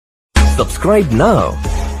Subscribe now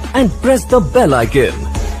and press the bell icon.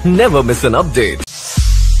 Never miss an update.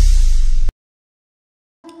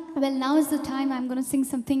 Well, now is the time I'm going to sing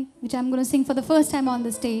something which I'm going to sing for the first time on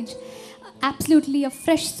the stage. Absolutely a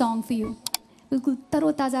fresh song for you. बिल्कुल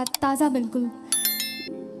तरो ताज़ा ताज़ा बिल्कुल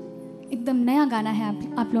एकदम नया गाना है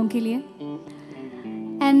आप लोगों के लिए.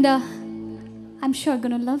 And I'm sure you're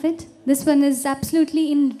going to love it. This one is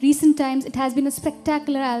absolutely in recent times. It has been a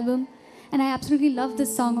spectacular album. And I absolutely love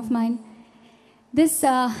this song of mine. This,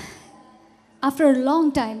 after a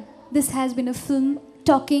long time, this has been a film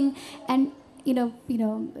talking and,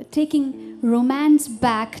 taking romance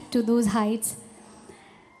back to those heights.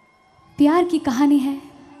 प्यार की कहानी है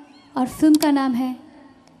और film का नाम है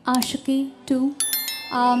आशिकी 2.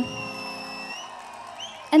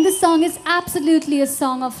 And this song is absolutely a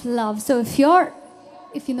song of love. So if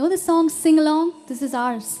you know the song, sing along. This is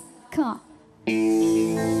ours. Come on.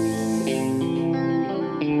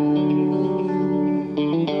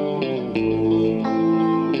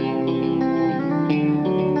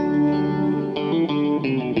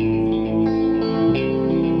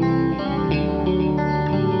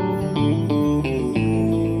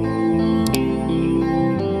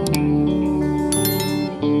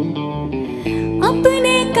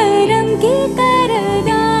 अपने करम की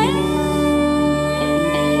करदाए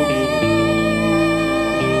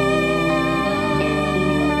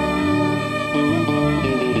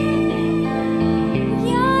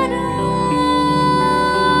यारा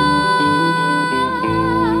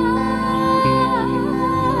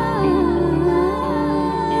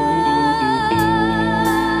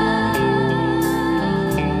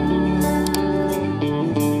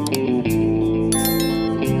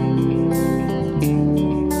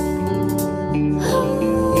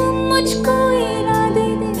मुझको इरादे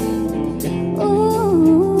दे ओ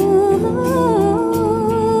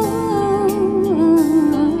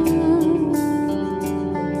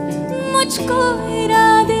मुझको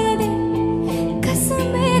इरादे दे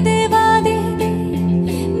कसमें दे वादे दे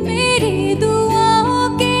मेरी दुआओं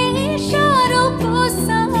के इशारों को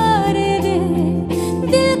सहारे दे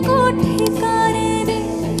दिल को ठिकाने दे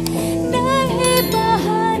नए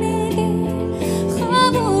बहाने दे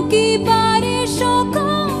ख्वाबों की बारिशों को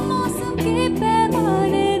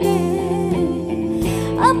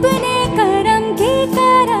अपने करम की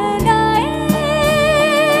करदाए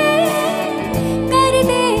कर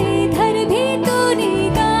दे इधर भी तू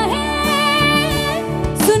निगाहें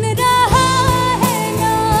सुन रहा है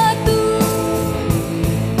ना तू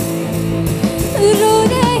रो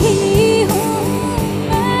रही हूँ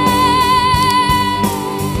मैं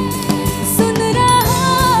सुन रहा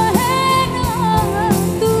है ना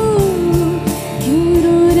तू क्यों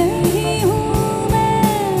रो रही हूँ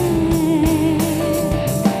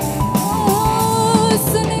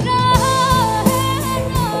सुन रहा है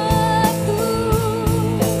ना तू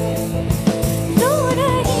रो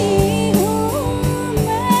रही हूँ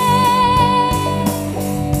मैं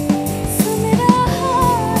सुन रहा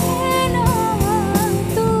है ना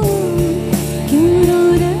तू क्यों रो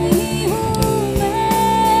रही हूँ मैं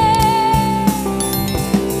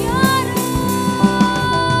यारा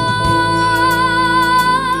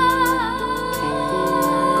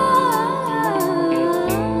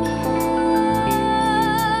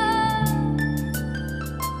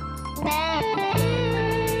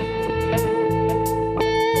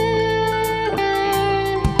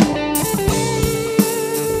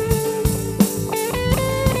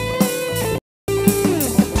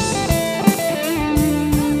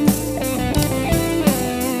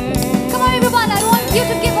Come on, everyone! I want you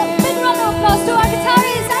to give a big round of applause to our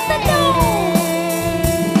guitarist at the door.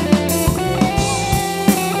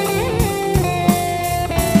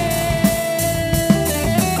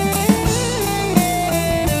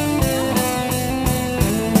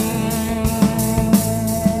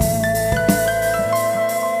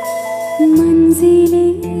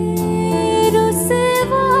 मंजिलें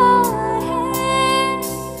रुसवा है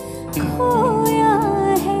खोया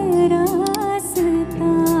है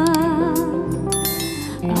रास्ता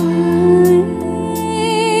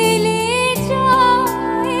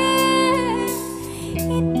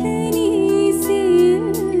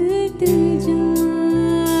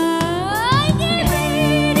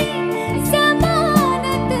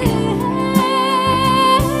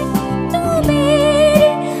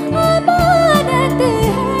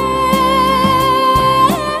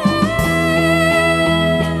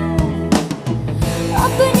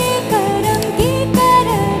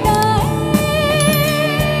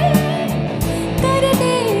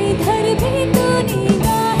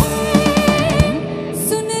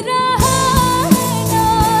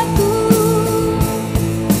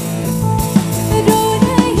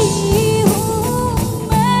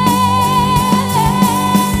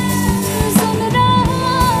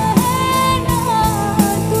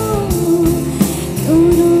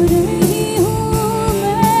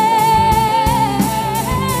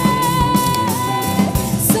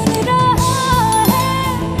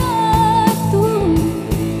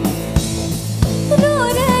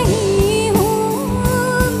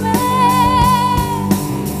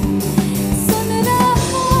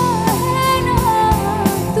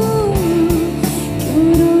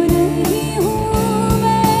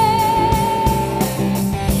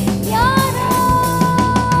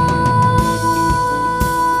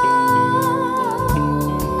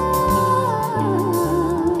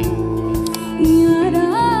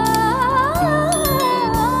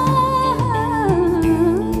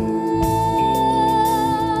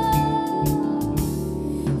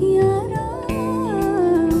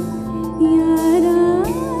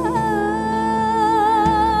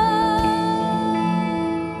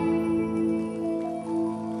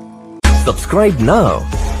Subscribe now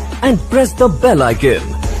and press the bell icon.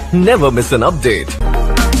 Never miss an update.